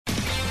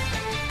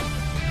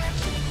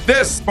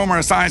This is Boomer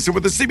Esiason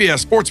with the CBS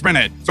Sports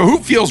Minute. So who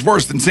feels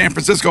worse than San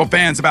Francisco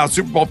fans about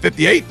Super Bowl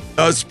 58?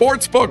 The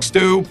sports books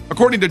do.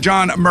 According to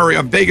John Murray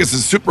of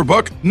Vegas'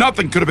 Superbook,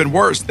 nothing could have been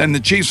worse than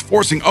the Chiefs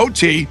forcing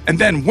OT and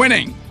then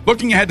winning.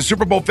 Looking ahead to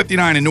Super Bowl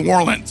 59 in New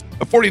Orleans,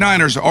 the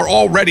 49ers are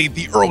already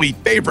the early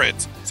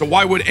favorites. So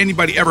why would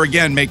anybody ever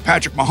again make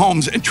Patrick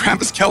Mahomes and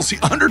Travis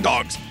Kelce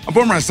underdogs? I'm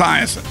Boomer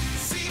Esiason.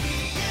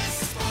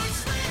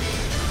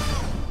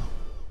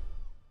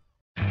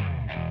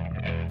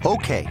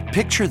 Okay,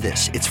 picture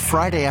this. It's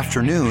Friday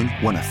afternoon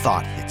when a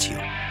thought hits you.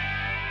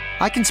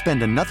 I can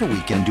spend another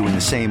weekend doing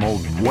the same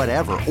old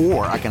whatever,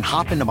 or I can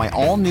hop into my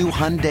all-new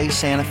Hyundai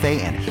Santa Fe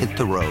and hit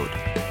the road.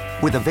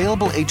 With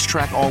available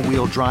H-Track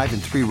all-wheel drive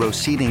and 3-row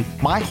seating,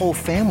 my whole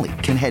family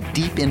can head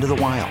deep into the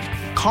wild.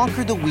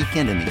 Conquer the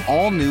weekend in the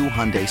all-new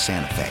Hyundai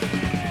Santa Fe.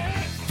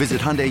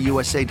 Visit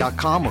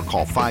HyundaiUSA.com or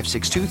call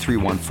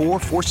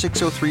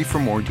 562-314-4603 for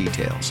more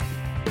details.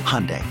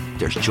 Hyundai,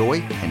 there's joy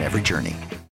in every journey.